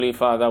Holy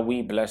Father,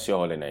 we bless your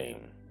holy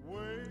name.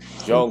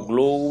 Your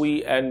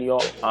glory and your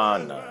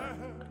honor,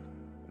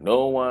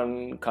 no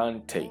one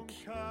can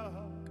take.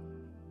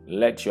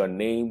 Let your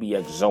name be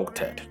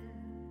exalted.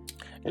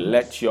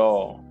 Let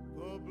your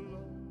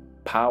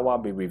power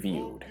be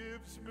revealed.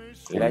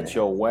 Let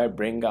your word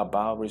bring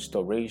about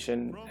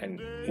restoration and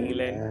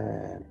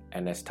healing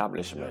and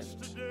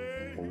establishment.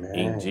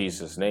 In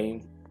Jesus'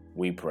 name,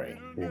 we pray.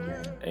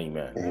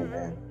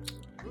 Amen.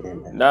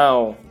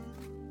 Now,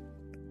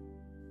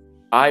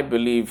 I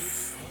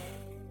believe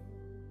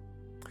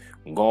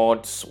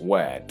God's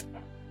word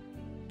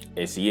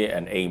is yea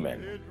and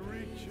amen.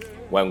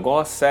 When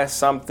God says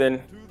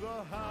something,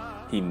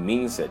 He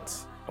means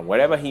it. And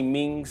whatever He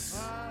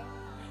means,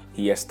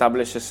 He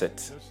establishes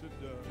it.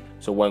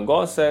 So when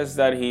God says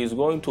that He is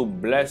going to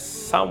bless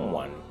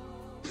someone,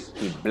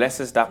 He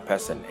blesses that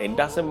person. It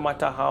doesn't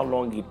matter how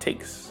long it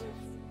takes.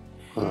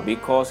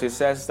 Because He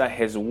says that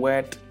His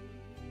word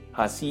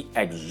has He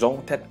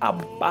exalted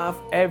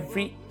above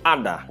every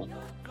other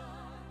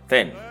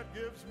thing.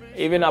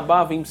 Even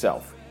above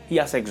Himself, He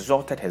has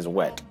exalted His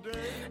word.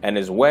 And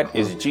His word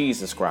is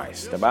Jesus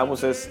Christ. The Bible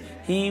says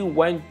He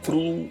went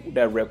through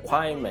the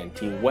requirement.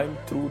 He went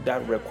through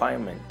that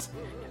requirement.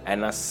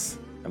 And as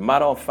a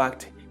matter of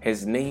fact,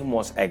 His name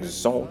was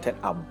exalted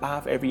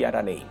above every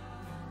other name.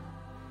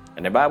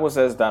 And the Bible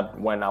says that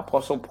when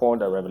Apostle Paul,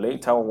 the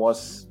Revelator,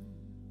 was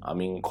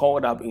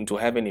called up into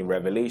heaven in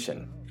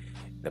Revelation,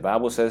 the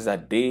Bible says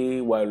that they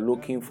were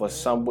looking for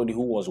somebody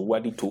who was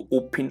worthy to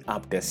open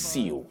up the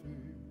seal.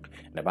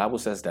 The Bible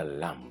says the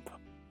Lamb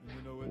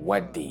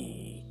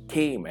worthy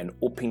came and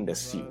opened the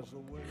seal.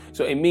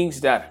 So it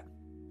means that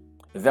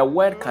the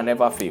word can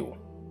never fail.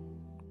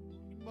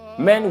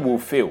 Men will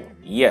fail,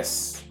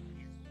 yes.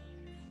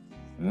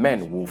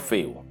 Men will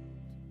fail.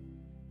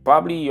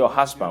 Probably your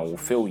husband will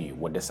fail you,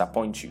 will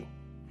disappoint you.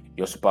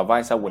 Your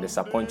supervisor will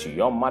disappoint you.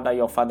 Your mother,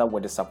 your father will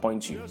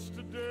disappoint you.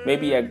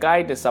 Maybe a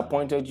guy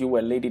disappointed you, a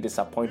lady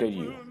disappointed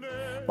you.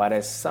 But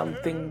there's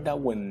something that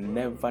will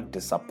never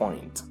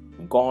disappoint.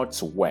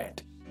 God's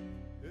word.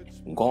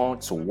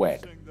 God's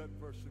word.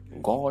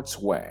 God's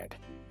word.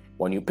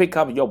 When you pick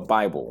up your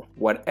Bible,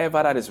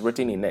 whatever that is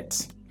written in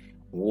it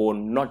will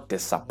not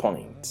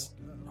disappoint.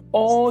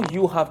 All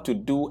you have to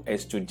do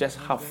is to just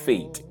have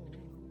faith.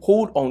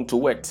 Hold on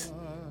to it.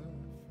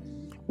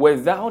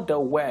 Without the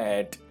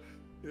word,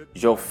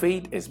 your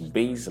faith is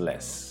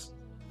baseless.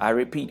 I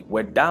repeat,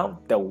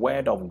 without the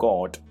word of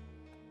God,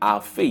 our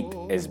faith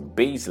is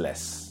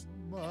baseless.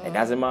 It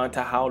doesn't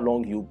matter how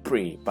long you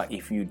pray, but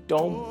if you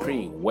don't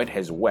pray with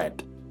His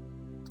word,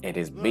 it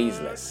is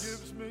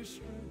baseless.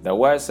 The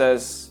word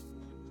says,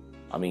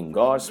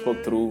 God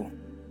spoke through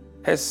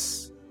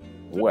His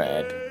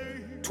word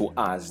to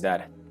us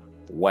that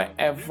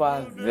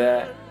wherever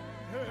the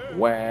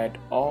word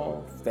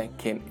of the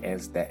King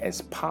is, there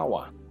is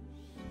power.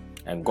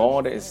 And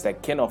God is the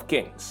King of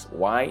kings.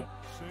 Why?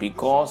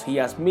 Because He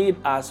has made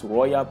us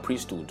royal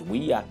priesthood.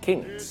 We are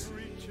kings.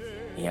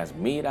 He has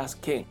made us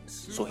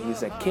kings. So He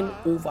is a king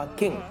over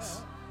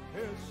kings.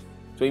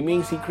 So it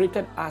means He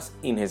created us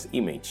in His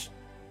image.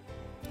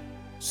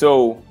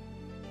 So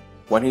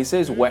when He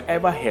says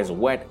wherever His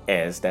word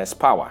is, there's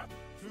power.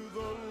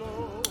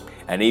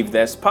 And if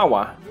there's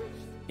power,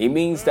 it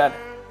means that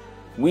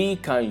we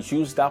can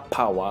use that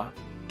power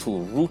to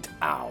root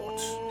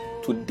out,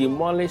 to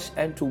demolish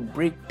and to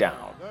break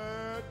down.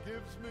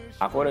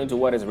 According to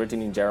what is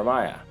written in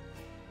Jeremiah,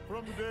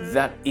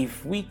 that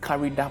if we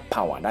carry that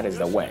power, that is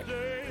the word,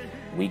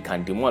 we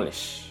can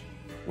demolish,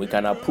 we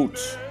can uproot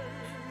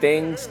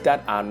things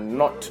that are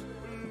not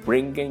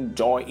bringing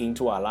joy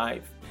into our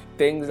life,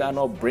 things that are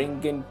not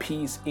bringing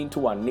peace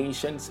into our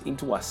nations,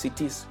 into our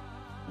cities.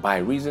 By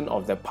reason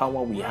of the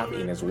power we have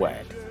in His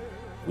word,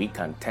 we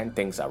can turn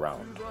things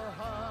around.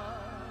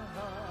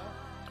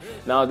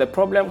 Now the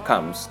problem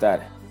comes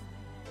that,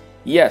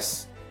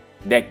 yes,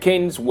 the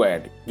King's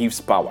word gives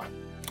power.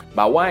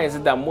 But why is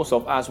it that most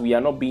of us, we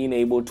are not being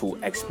able to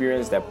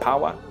experience the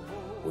power?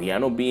 We are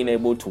not being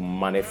able to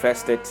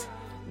manifest it.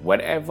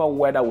 Whatever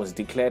word that was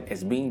declared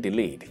is being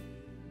delayed.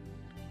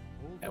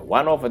 And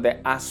one of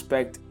the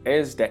aspects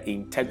is the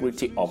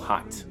integrity of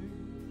heart.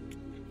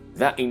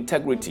 That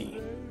integrity.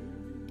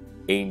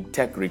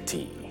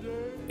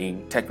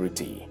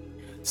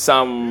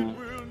 Psalm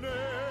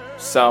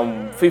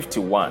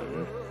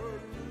 51,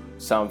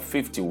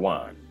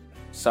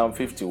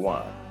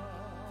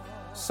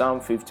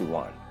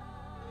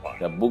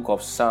 the book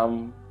of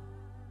Psalm,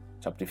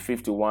 chapter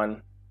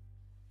 51.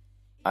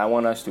 I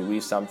want us to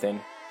read something.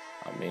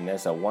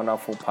 There's a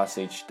wonderful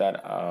passage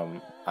that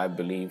I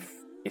believe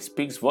it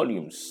speaks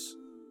volumes.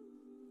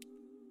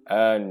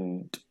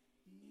 And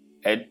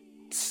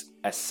it's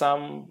a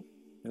psalm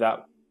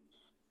that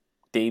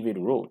David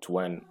wrote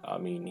when,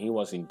 he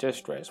was in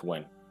distress,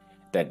 when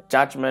the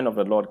judgment of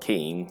the Lord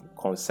came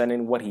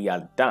concerning what he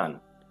had done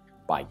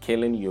by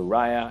killing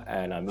Uriah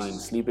and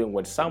sleeping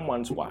with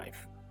someone's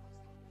wife.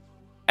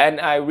 And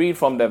I read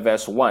from the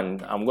verse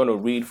 1. I'm going to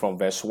read from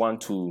verse 1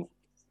 to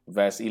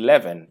verse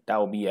 11. That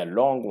will be a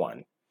long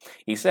one.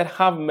 He said,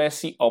 "Have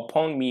mercy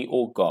upon me,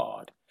 O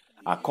God,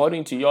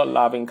 according to your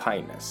loving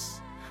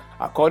kindness,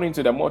 according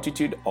to the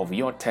multitude of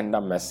your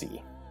tender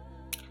mercy,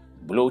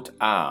 blot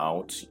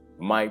out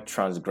my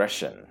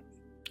transgression.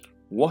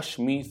 Wash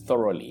me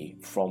thoroughly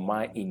from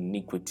my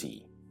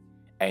iniquity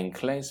and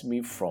cleanse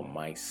me from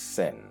my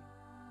sin.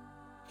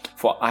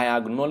 For I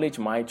acknowledge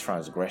my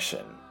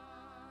transgression,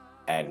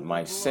 and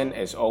my sin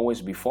is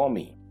always before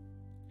me.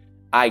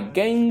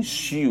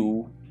 Against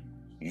you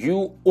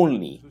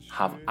only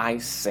have I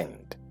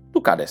sinned.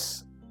 Look at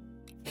this.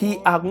 He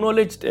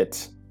acknowledged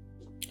it.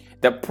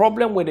 The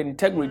problem with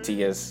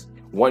integrity is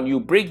when you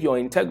break your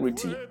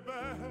integrity,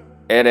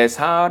 it is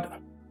hard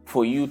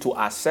for you to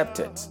accept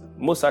it.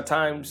 Most of the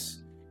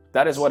times,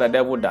 that is what the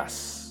devil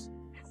does.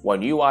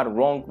 When you are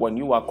wrong, when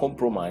you are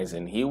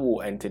compromising, he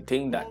will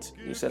entertain that.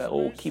 You say,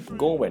 oh, keep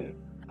going.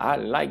 I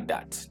like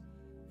that.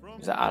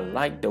 He said, I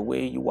like the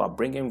way you are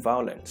bringing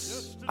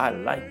violence. I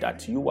like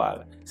that you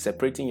are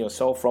separating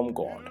yourself from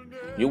God.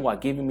 You are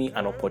giving me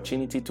an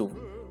opportunity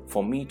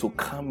for me to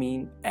come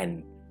in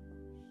and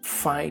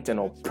fight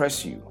and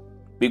oppress you.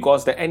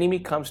 Because the enemy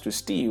comes to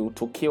steal,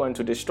 to kill, and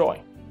to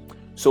destroy.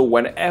 So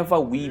whenever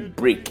we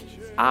break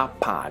our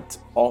part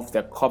of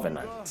the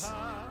covenant,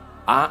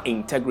 our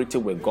integrity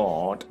with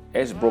God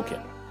is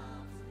broken.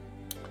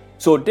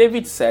 So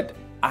David said,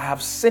 I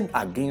have sinned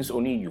against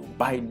only you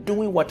by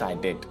doing what I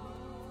did.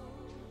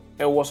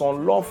 It was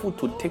unlawful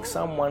to take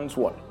someone's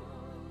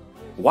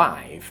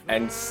wife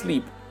and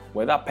sleep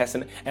with that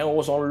person. And it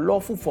was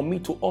unlawful for me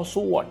to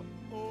also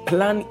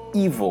plan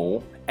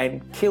evil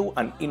and kill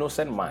an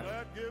innocent man.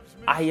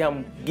 I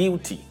am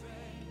guilty.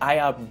 I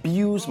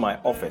abused my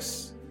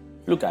office.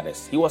 Look at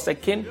this. He was a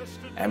king,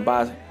 and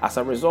as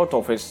a result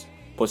of his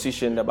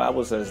position, the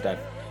Bible says that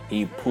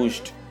he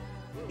pushed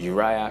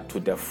Uriah to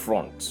the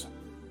front.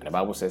 And the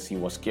Bible says he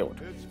was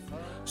killed.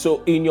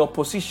 So in your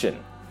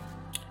position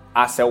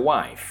as a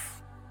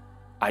wife,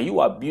 are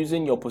you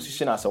abusing your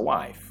position as a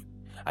wife?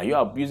 Are you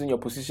abusing your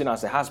position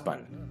as a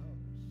husband?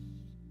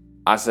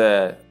 As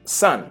a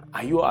son,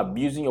 are you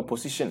abusing your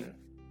position?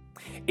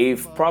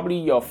 If probably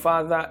your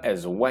father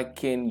is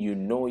working, you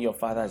know your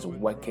father is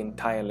working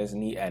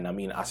tirelessly, and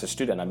as a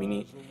student,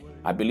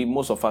 I believe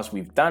most of us,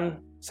 we've done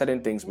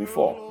certain things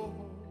before.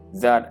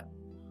 That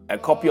a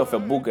copy of a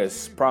book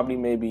is probably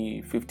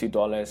maybe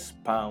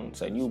 $50,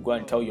 pounds, and you go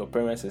and tell your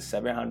parents it's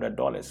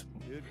 $700.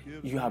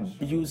 You are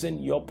abusing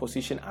your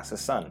position as a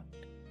son.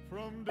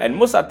 And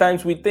most of the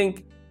times we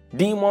think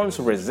demons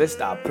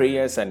resist our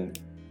prayers, and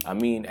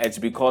it's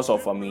because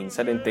of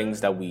certain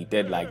things that we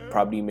did, like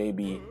probably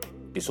maybe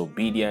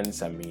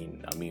disobedience,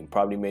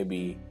 probably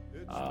maybe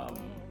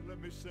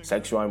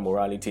sexual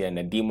immorality, and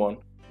the demon.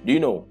 Do you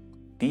know,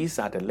 these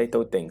are the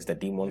little things the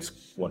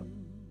demons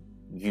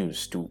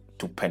use to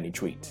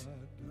penetrate.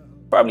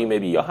 Probably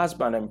maybe your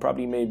husband, and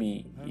probably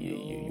maybe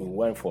you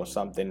went for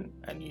something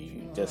and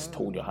you just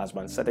told your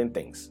husband certain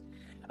things.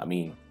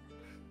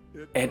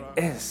 It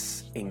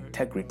is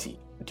integrity.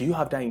 Do you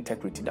have that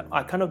integrity?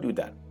 I cannot do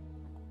that.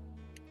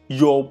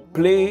 Your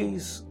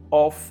place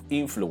of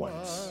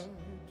influence.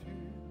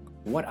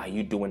 What are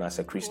you doing as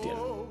a Christian?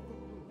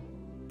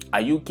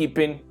 Are you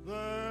keeping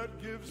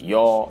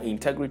your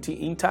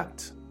integrity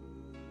intact?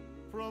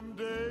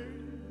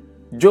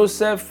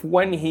 Joseph,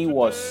 when he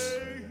was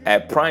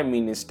a prime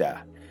minister,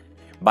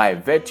 by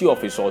virtue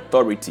of his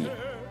authority,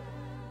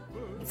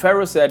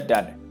 Pharaoh said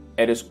that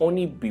it is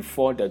only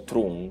before the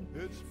throne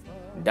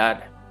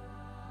that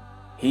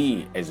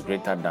he is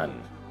greater than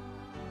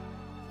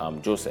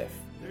Joseph.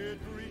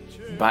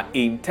 But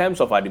in terms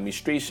of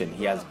administration,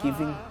 he has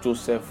given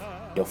Joseph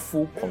the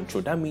full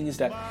control. That means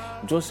that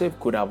Joseph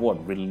could have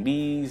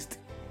released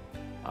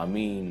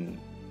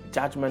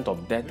judgment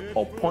of death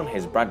upon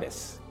his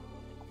brothers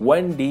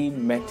when they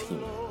met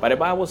him. But the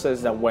Bible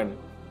says that when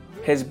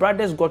his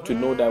brothers got to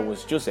know that it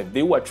was Joseph,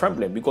 they were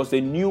trembling because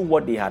they knew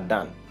what they had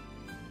done.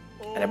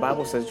 And the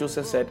Bible says,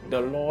 Joseph said,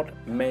 the Lord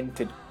meant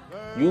it.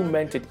 You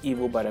meant it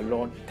evil, but the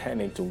Lord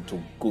turned it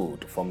to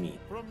good for me.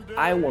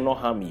 I will not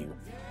harm you,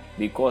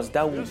 because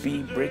that will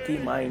be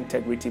breaking my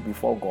integrity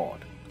before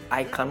God.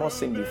 I cannot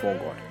sin before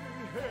God.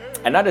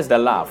 And that is the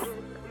love.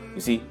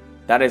 You see,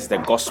 that is the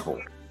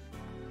gospel.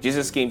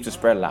 Jesus came to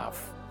spread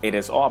love. It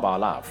is all about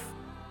love.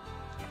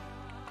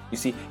 You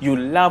see, you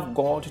love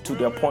God to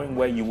the point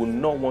where you will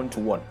not want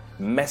to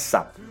mess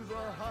up.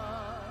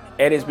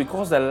 It is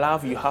because the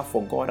love you have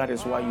for God, that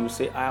is why you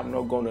say, I am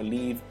not going to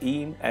live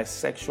in a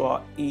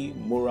sexual,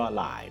 immoral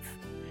life.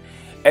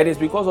 It is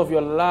because of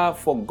your love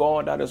for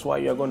God, that is why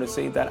you are going to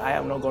say that I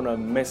am not going to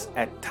miss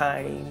a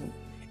time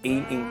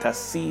in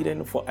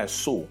interceding for a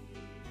soul.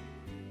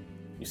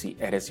 You see,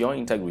 it is your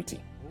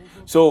integrity.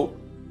 So,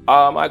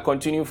 I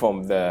continue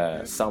from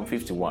the Psalm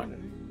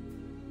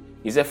 51.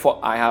 He said, for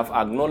I have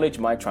acknowledged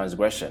my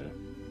transgression,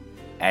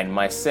 and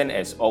my sin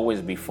is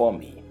always before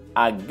me.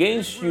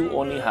 Against you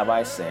only have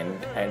I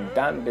sinned and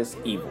done this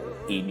evil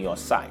in your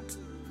sight,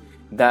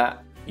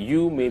 that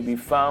you may be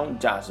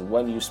found just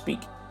when you speak,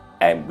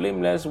 and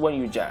blameless when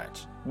you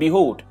judge.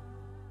 Behold,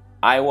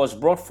 I was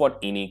brought forth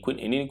in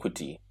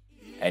iniquity,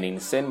 and in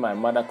sin my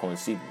mother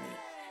conceived me.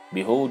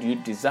 Behold, you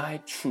desire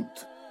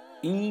truth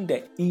in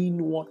the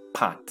inward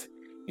part.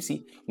 You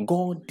see,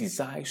 God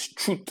desires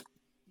truth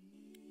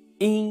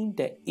in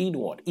the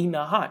inward, in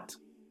our heart.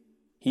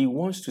 He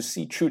wants to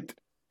see truth.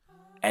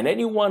 And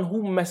anyone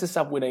who messes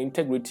up with the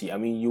integrity,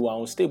 you are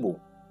unstable.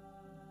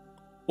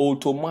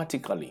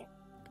 Automatically.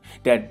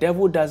 The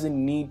devil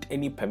doesn't need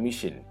any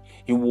permission.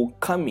 He will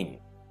come in.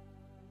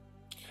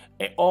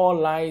 It all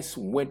lies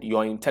with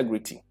your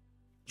integrity,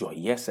 your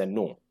yes and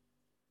no.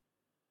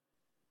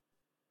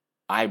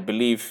 I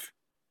believe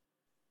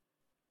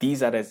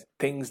these are the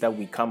things that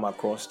we come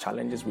across,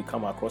 challenges we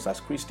come across as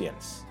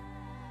Christians.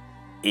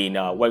 In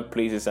our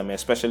workplaces,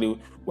 especially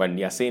when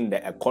they are saying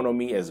the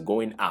economy is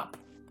going up.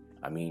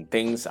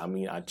 Things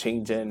are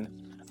changing.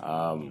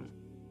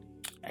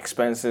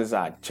 Expenses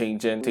are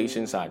changing.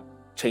 Expectations are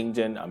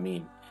changing.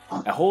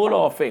 A whole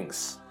lot of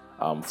things.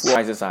 Food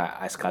prices are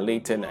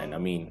escalating, and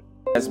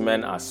as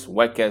men, as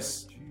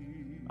workers,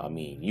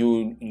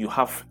 you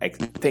have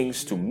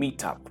things to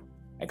meet up,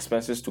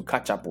 expenses to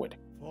catch up with.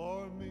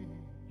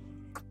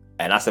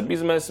 And as a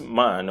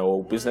businessman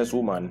or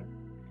businesswoman,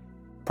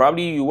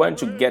 probably you went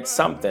to get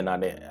something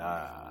at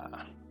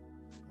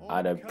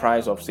a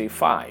price of say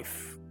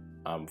 $5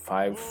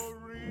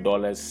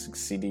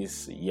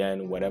 cedis,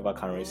 yen, whatever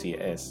currency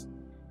it is.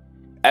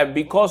 And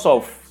because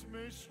of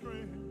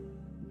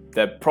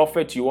the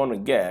profit you want to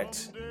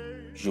get,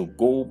 you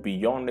go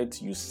beyond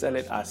it, you sell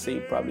it at say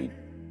probably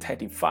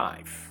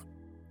 35.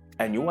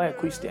 And you are a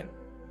Christian.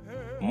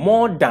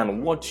 More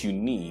than what you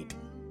need.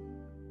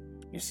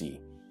 You see,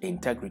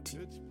 integrity.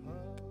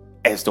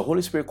 Is the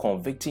Holy Spirit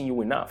convicting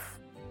you enough?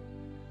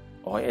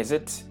 Or is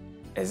it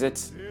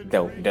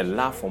the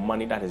love for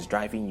money that is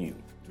driving you?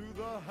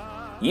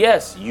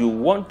 Yes, you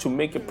want to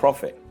make a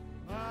profit,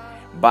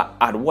 but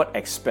at what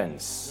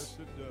expense?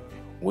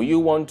 Will you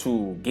want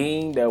to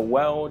gain the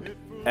world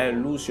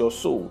and lose your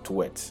soul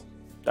to it?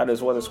 That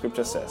is what the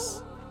scripture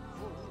says.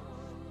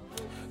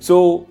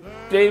 So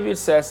David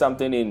says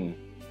something in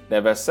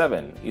the verse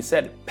 7. He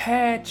said,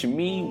 "Purge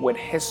me with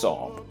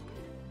hyssop,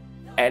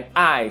 and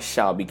I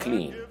shall be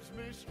clean.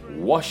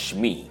 Wash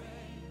me,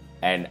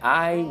 and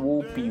I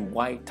will be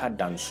whiter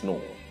than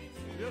snow."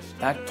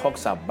 That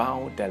talks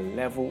about the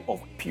level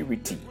of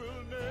purity.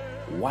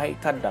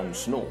 Whiter than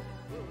snow.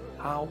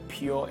 How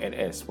pure it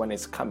is when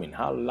it's coming.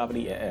 How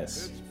lovely it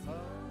is.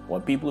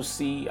 When people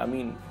see,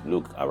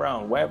 look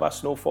around. Wherever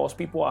snow falls,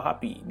 people are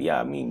happy. They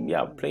are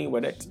playing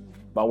with it.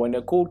 But when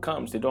the cold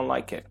comes, they don't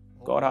like it.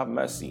 God have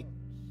mercy.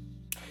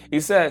 He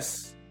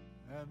says,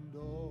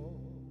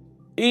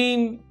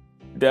 in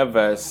the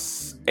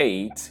verse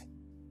 8,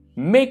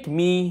 "Make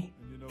me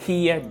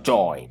hear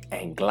joy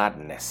and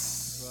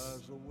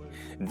gladness,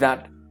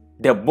 that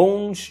the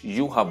bones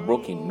you have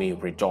broken may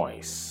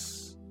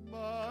rejoice.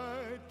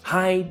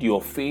 Hide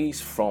your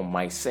face from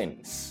my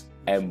sins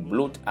and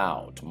blot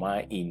out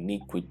my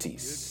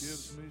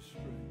iniquities."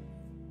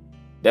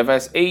 The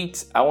verse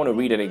 8, I want to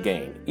read it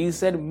again. He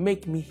said,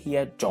 "Make me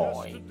hear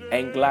joy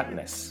and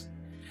gladness."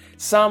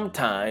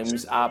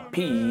 Sometimes our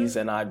peace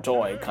and our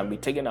joy can be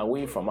taken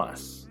away from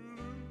us.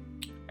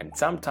 And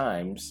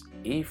sometimes,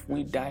 if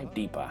we dive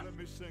deeper,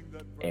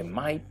 it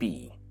might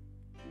be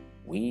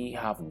we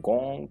have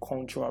gone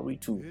contrary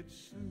to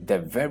the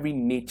very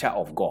nature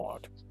of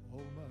God.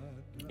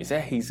 He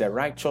said He's a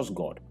righteous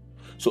God.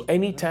 So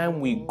anytime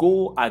we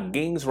go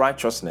against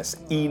righteousness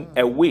in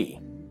a way,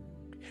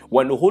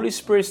 when the Holy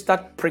Spirit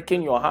starts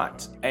pricking your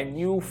heart and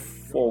you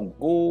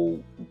forgo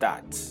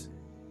that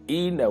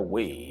in a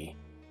way,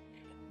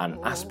 an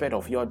aspect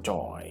of your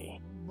joy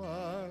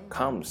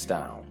comes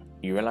down.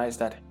 You realize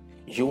that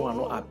you are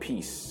not at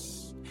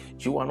peace.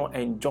 You are not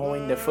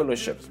enjoying the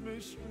fellowship.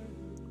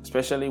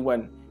 Especially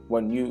when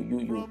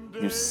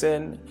you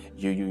sin,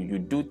 you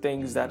do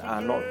things that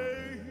are not,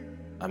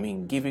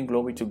 giving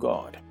glory to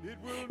God.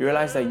 You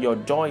realize that your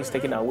joy is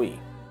taken away.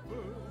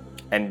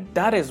 And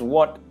that is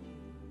what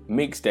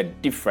makes the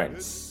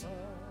difference.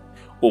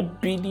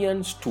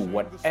 Obedience to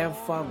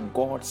whatever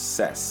God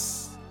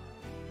says.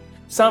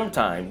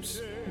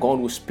 Sometimes God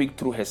will speak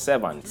through His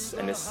servants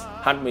and His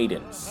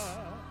handmaidens.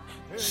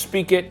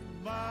 Speak it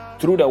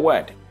through the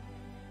word.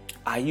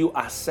 Are you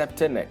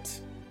accepting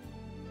it?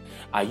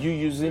 Are you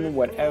using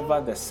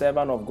whatever the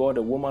servant of God,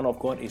 the woman of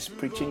God is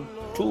preaching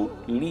to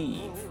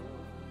live?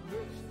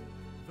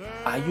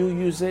 Are you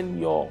using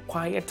your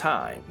quiet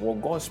time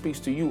when God speaks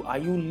to you? Are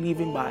you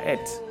living by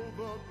it?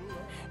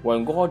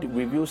 When God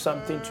reveals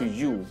something to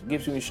you,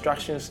 gives you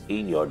instructions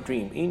in your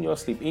dream, in your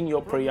sleep, in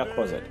your prayer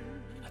closet,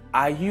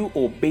 are you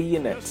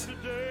obeying it?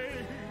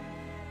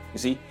 You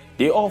see,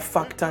 they all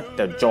factor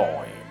the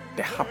joy,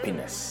 the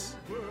happiness.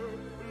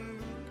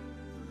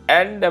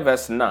 And the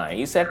verse 9,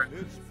 he said,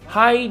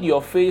 "Hide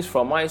your face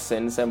from my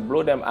sins and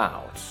blot them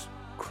out.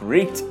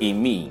 Create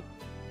in me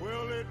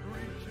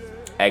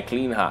a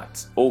clean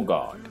heart, O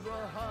God,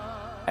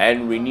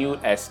 and renew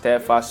a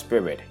steadfast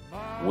spirit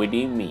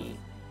within me."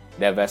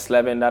 The verse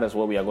 11, that is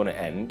where we are going to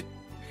end.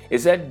 It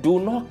said, "Do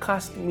not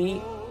cast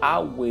me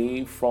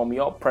away from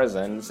your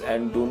presence,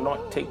 and do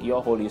not take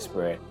your Holy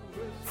Spirit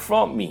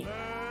from me."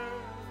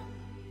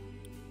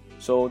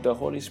 So the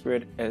Holy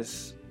Spirit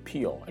is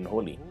pure and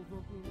holy.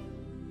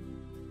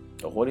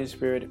 The Holy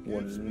Spirit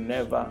will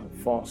never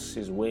force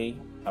his way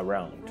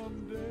around.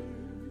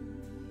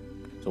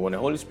 So when the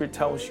Holy Spirit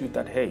tells you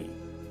that, hey,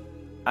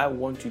 I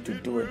want you to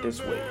do it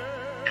this way,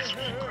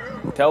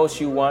 tells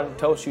you 1,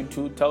 tells you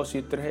 2, tells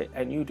you 3,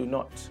 and you do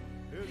not,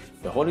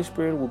 the Holy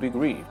Spirit will be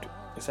grieved.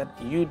 He said,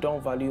 you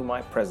don't value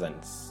my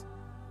presence.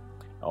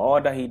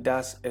 All that he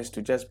does is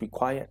to just be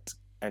quiet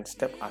and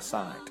step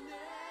aside.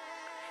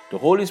 The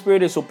Holy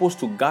Spirit is supposed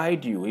to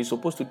guide you. He's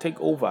supposed to take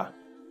over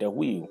the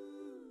wheel.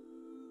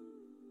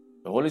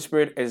 The Holy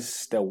Spirit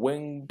is the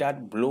wind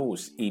that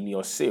blows in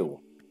your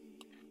sail.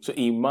 So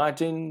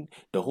imagine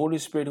the Holy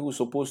Spirit who is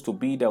supposed to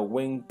be the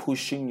wind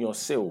pushing your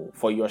sail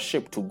for your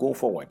ship to go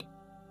forward.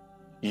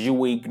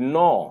 You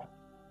ignore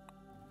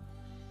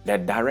the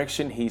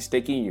direction he's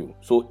taking you.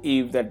 So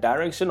if the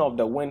direction of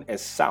the wind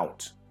is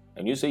south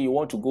and you say you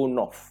want to go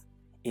north,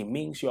 it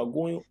means you are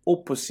going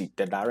opposite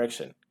the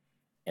direction.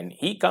 And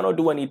he cannot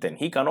do anything.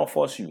 He cannot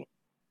force you.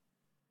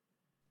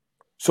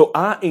 So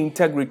our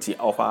integrity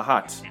of our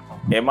heart,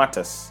 it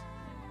matters.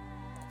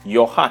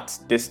 Your heart,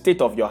 the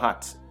state of your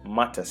heart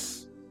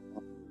matters.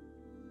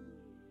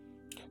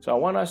 So I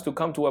want us to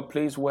come to a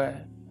place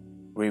where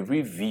we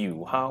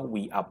review how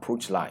we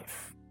approach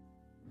life.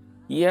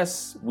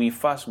 Yes, we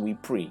fast, we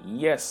pray.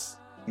 Yes,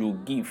 you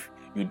give,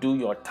 you do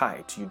your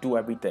tithe, you do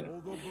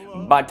everything.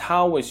 But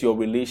how is your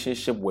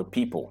relationship with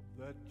people?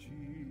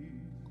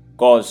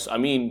 Because,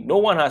 no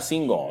one has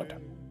seen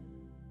God.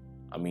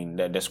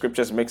 The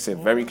scriptures makes it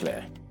very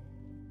clear.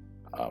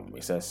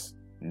 It says,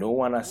 no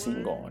one has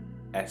seen God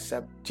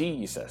except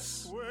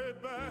Jesus.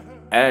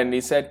 And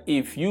he said,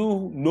 if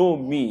you know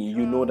me,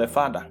 you know the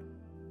Father.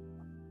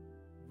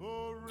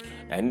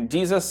 And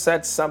Jesus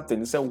said something.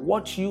 He said,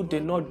 what you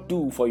did not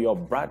do for your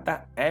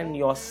brother and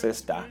your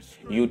sister,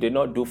 you did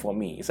not do for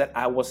me. He said,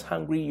 I was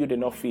hungry, you did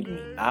not feed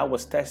me. I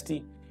was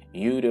thirsty,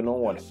 you did not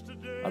want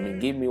it.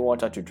 Give me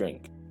water to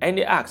drink. And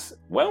they asked,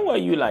 when were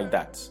you like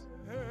that?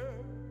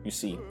 You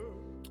see.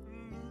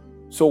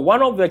 So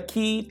one of the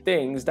key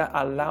things that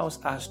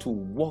allows us to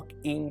walk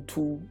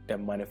into the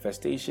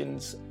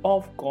manifestations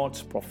of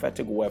God's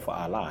prophetic word for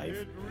our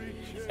life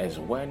is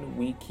when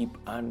we keep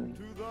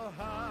an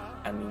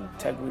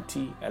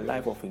integrity, a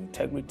life of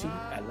integrity,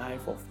 a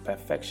life of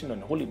perfection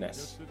and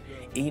holiness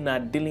in our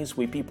dealings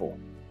with people.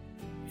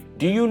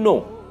 Do you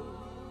know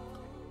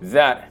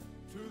that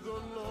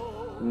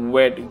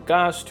with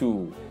regards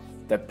to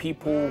the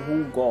people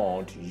who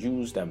God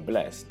used and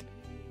blessed,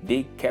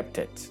 they kept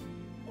it?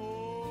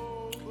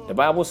 The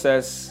Bible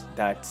says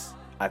that,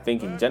 I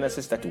think in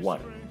Genesis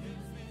 31,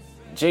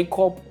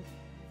 Jacob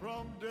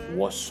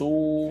was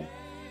so,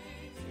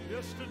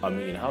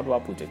 how do I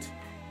put it?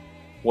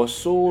 Was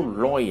so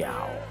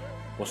loyal,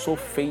 was so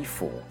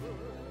faithful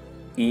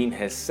in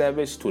his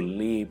service to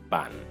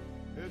Laban.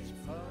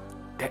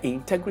 The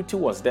integrity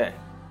was there.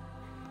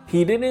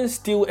 He didn't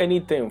steal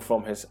anything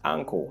from his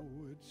uncle.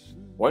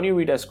 When you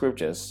read the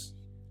scriptures,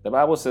 the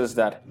Bible says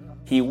that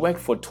he worked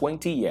for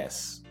 20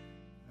 years.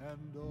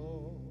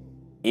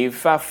 In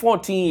fact,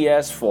 14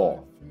 years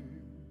for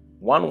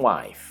one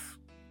wife,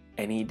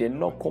 and he did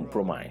not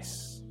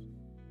compromise.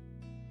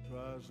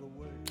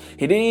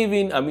 He didn't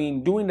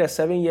even, during the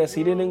 7 years,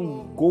 he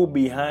didn't go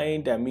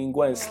behind,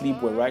 go and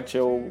sleep with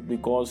Rachel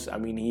because,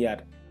 he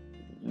had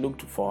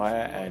looked for her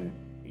and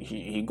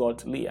he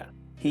got Leah.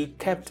 He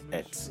kept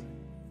it.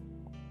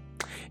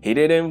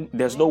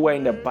 There's nowhere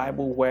in the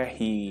Bible where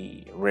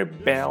he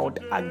rebelled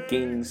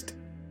against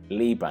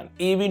Laban.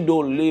 Even though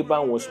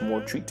Laban was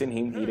maltreating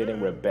him, he didn't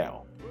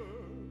rebel.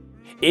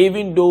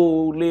 Even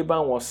though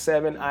Laban was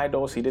serving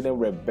idols, he didn't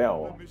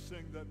rebel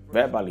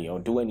verbally or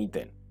do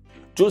anything.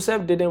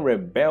 Joseph didn't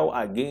rebel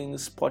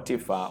against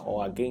Potiphar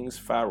or against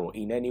Pharaoh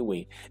in any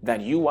way,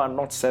 that you are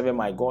not serving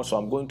my God, so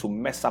I'm going to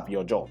mess up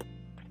your job.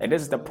 And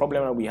this is the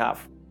problem that we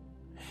have.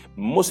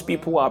 Most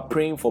people are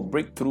praying for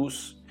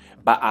breakthroughs,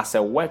 but as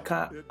a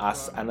worker,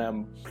 as an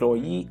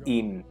employee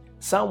in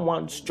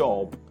someone's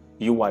job,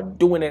 you are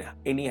doing it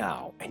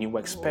anyhow, and you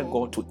expect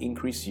God to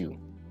increase you.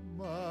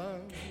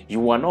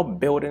 You are not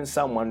building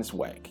someone's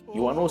work.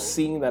 You are not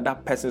seeing that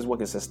that person's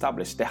work is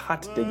established. The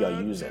heart that you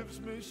are using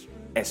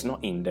is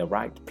not in the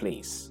right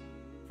place.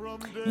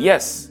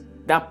 Yes,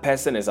 that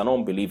person is an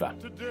unbeliever.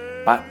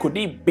 But could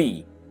it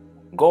be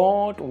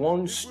God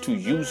wants to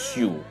use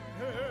you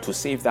to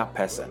save that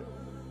person?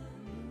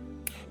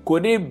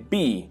 Could it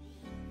be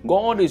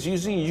God is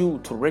using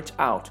you to reach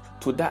out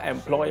to that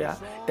employer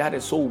that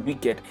is so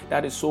wicked,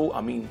 that is so,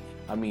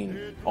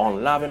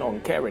 unloving,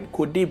 uncaring?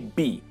 Could it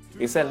be?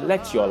 He said,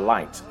 let your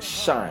light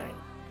shine,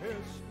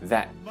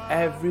 that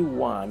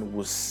everyone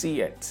will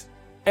see it.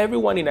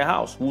 Everyone in the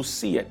house will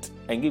see it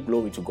and give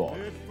glory to God.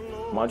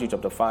 Matthew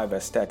chapter 5,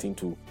 verse 13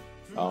 to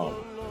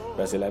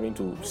verse 11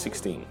 to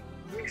 16.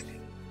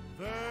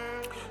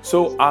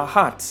 So our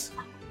hearts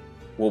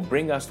will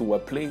bring us to a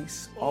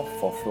place of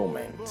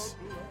fulfillment,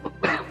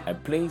 a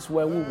place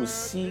where we will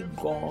see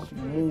God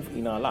move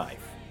in our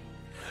life.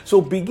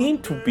 So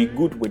begin to be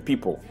good with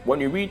people.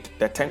 When you read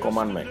the 10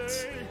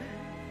 Commandments,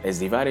 it's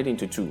divided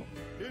into two.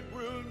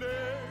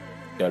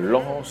 the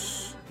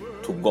laws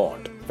to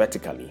God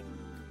vertically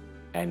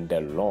and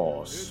the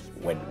laws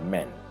with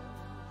men.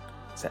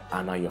 Say,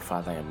 honor your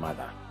father and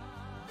mother.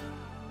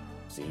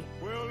 See,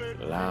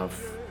 love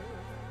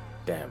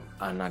them,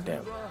 honor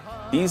them.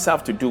 These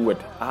have to do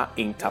with our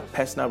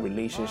interpersonal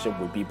relationship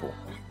with people.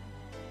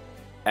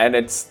 And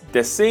it's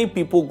the same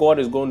people God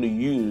is going to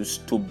use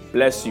to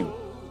bless you.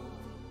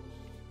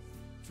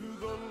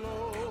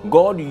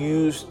 God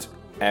used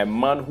a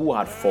man who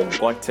had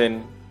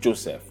forgotten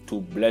Joseph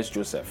to bless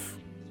Joseph.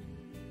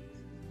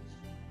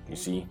 You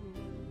see?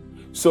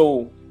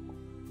 So,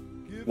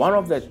 one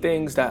of the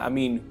things that,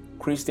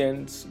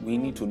 Christians, we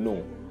need to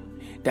know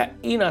that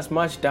in as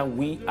much that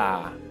we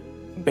are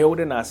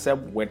building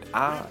ourselves with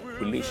our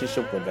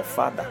relationship with the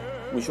Father,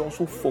 we should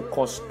also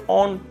focus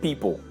on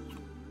people.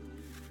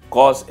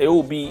 Because it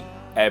will be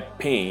a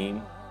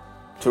pain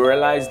to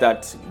realize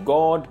that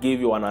God gave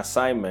you an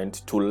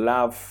assignment to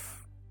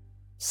love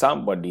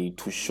somebody,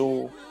 to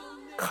show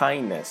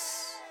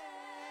kindness,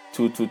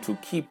 to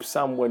keep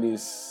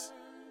somebody's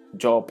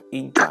job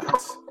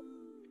intact,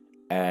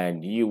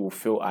 and you will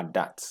fail at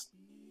that.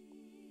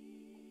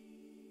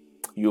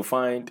 You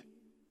find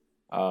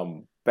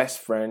best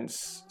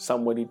friends,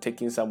 somebody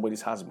taking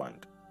somebody's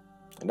husband,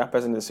 and that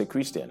person is a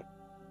Christian.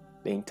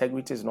 The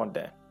integrity is not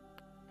there.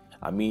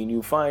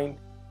 You find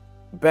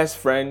best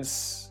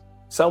friends,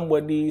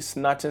 somebody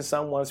snatching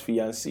someone's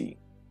fiancé,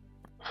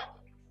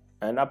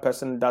 and that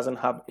person doesn't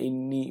have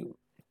any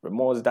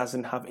remorse,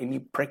 doesn't have any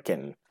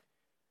pricking.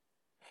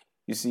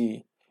 You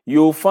see,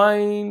 you'll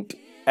find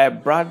a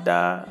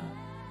brother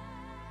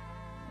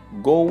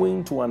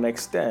going to an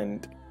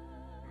extent,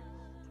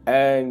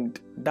 and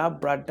that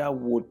brother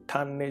would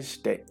tarnish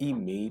the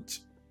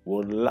image,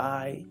 would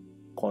lie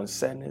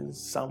concerning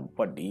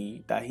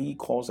somebody that he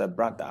calls a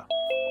brother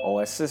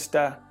or a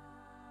sister,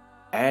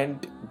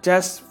 and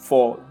just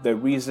for the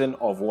reason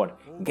of what?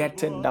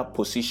 Getting that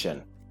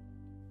position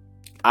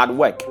at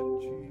work.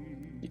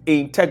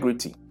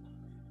 Integrity.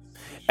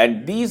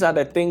 And these are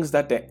the things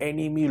that the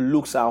enemy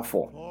looks out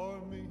for.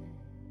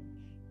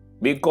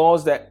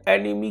 Because the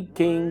enemy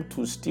came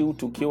to steal,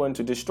 to kill, and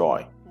to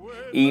destroy.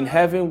 In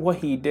heaven, what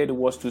he did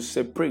was to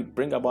separate,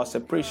 bring about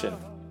separation.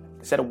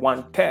 He said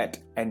 1/3,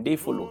 and they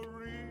followed.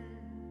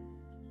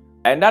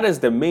 And that is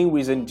the main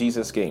reason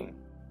Jesus came.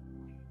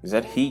 Is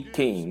that he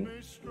came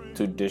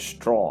to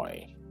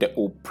destroy the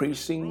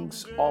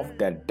operations of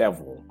the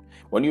devil.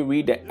 When you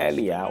read the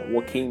earlier,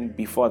 what came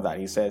before that,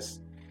 he says,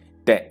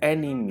 the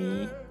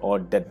enemy or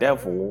the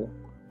devil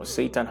or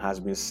Satan has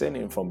been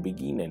sinning from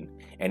beginning,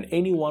 and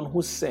anyone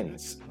who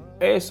sins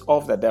is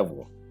of the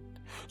devil.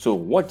 So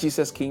what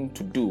Jesus came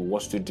to do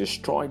was to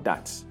destroy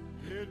that,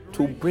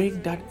 to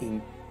break that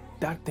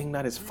thing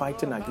that is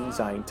fighting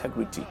against our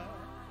integrity.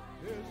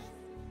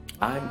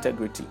 Our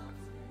integrity.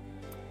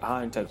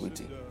 Our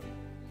integrity.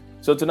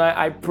 So tonight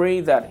I pray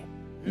that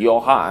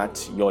your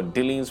heart, your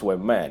dealings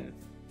with men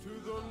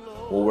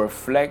will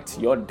reflect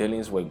your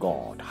dealings with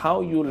God.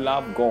 How you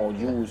love God,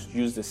 you will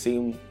use the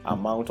same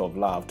amount of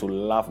love to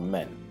love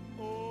men.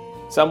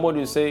 Somebody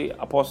will say,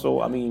 Apostle,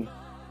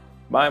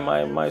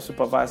 my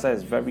supervisor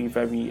is very,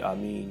 very,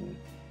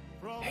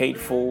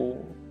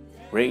 hateful,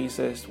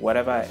 racist,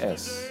 whatever it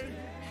is.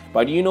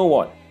 But you know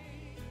what?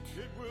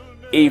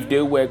 If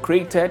they were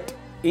created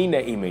in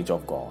the image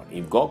of God,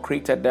 if God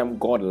created them,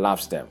 God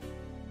loves them.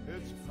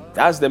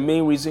 That's the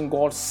main reason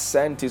God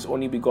sent his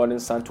only begotten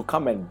Son to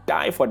come and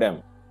die for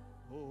them.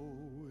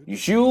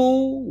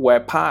 You were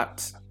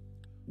part,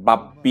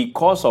 but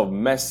because of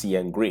mercy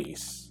and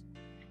grace,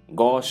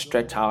 God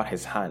stretched out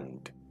his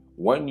hand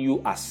when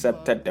you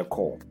accepted the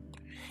call.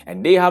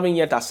 And they haven't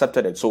yet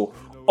accepted it. So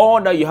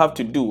all that you have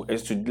to do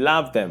is to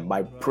love them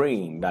by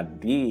praying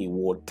that they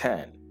will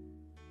turn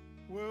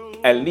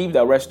and leave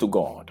the rest to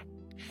God.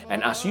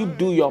 And as you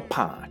do your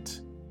part,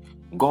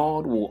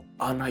 God will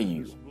honor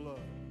you.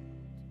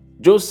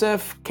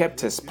 Joseph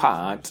kept his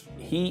part.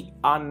 He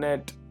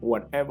honored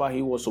whatever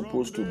he was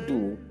supposed to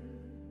do.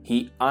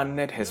 He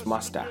honored his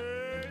master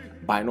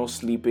by not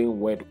sleeping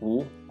with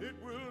who?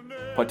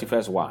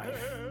 Potiphar's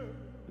wife.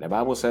 The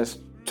Bible says,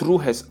 through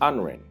his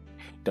honoring,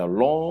 the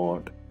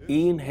Lord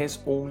in his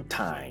own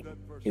time,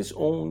 his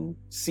own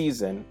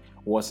season,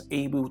 was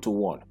able to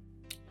what?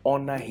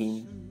 Honor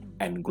him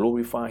and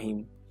glorify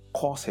him,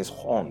 cause his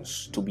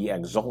horns to be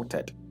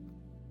exalted.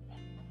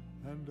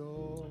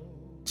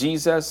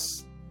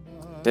 Jesus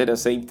did the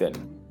same thing.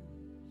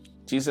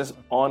 Jesus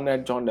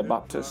honored John the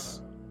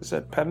Baptist. He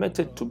said, permit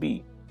it to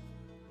be.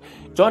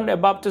 John the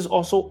Baptist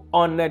also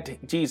honored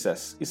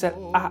Jesus. He said,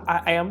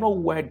 I am not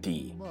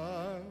worthy.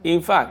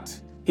 In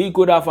fact, he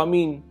could have,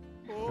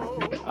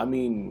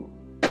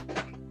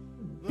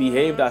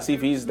 behaved as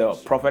if he's the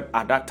prophet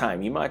at that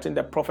time. Imagine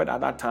the prophet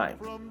at that time.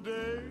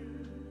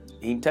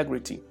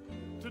 Integrity.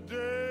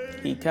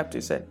 He kept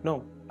it, said,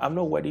 no, I'm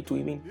not worthy to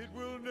even,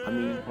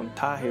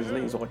 untie his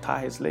lace or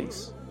tie his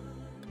lace.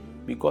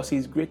 Because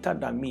he's greater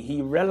than me.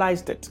 He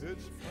realized it.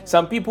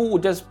 Some people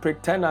would just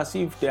pretend as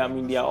if they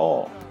are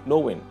all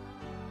knowing.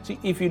 See,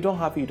 if you don't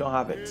have it, you don't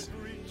have it.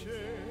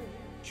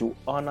 You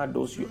honor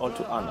those you ought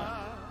to honor.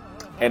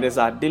 It is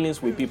our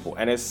dealings with people.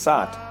 And it's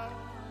sad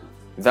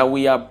that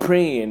we are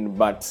praying,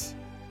 but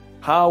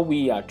how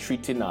we are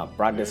treating our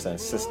brothers and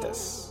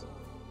sisters,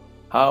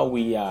 how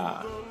we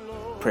are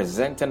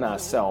presenting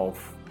ourselves,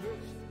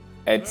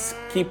 it's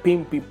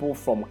keeping people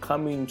from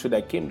coming to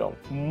the kingdom.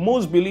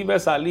 Most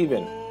believers are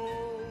leaving.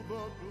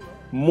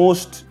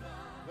 Most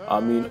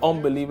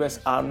unbelievers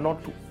are not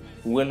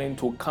willing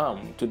to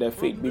come to the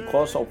faith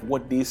because of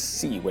what they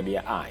see with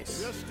their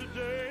eyes,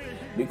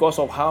 because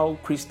of how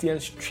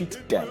Christians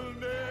treat them.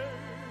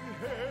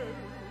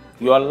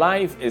 Your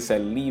life is a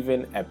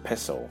living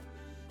epistle.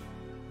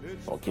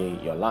 Okay,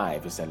 your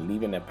life is a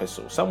living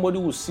epistle. Somebody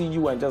will see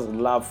you and just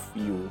love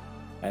you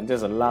and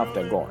just love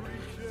the God.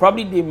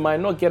 Probably they might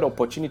not get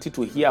opportunity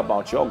to hear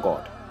about your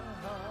God,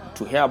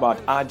 to hear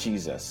about our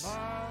Jesus,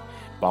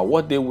 but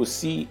what they will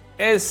see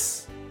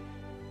is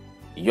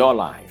your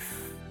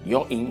life,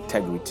 your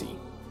integrity.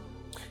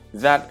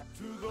 That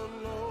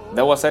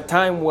there was a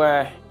time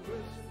where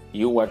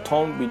you were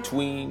torn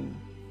between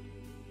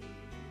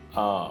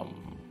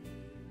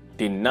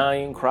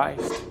denying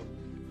Christ,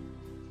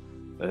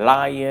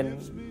 lying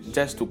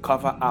just to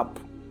cover up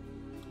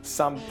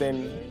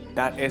something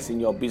that is in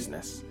your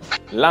business,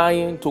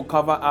 lying to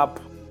cover up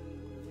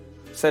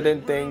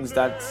certain things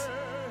that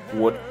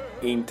would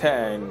in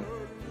turn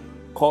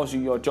cost you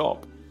your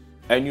job.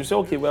 And you say,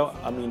 okay, well,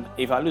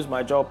 if I lose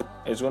my job,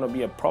 it's going to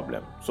be a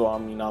problem. So,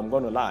 I'm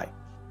going to lie.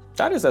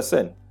 That is a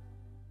sin.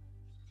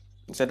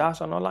 He said,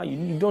 that's not lie.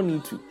 You don't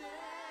need to.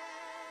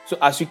 So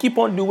as you keep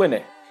on doing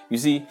it, you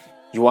see,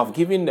 you have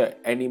given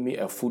the enemy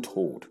a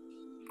foothold.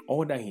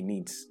 All that he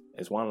needs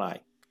is one lie.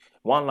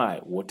 One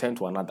lie will turn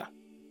to another.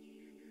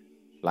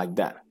 Like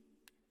that.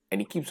 And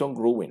it keeps on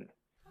growing.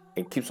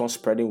 It keeps on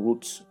spreading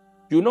roots.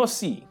 You will not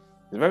see.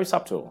 It's very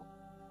subtle.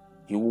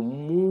 He will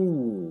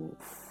move.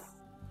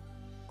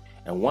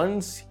 And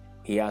once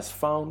he has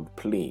found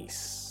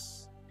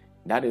place,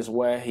 that is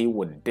where he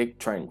will dig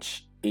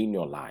trench in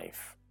your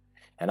life.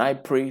 And I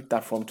pray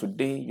that from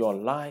today, your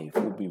life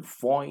will be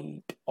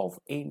void of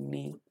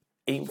any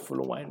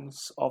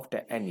influence of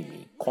the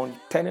enemy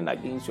contending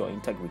against your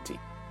integrity.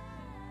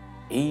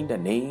 In the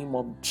name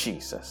of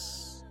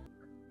Jesus.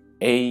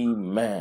 Amen.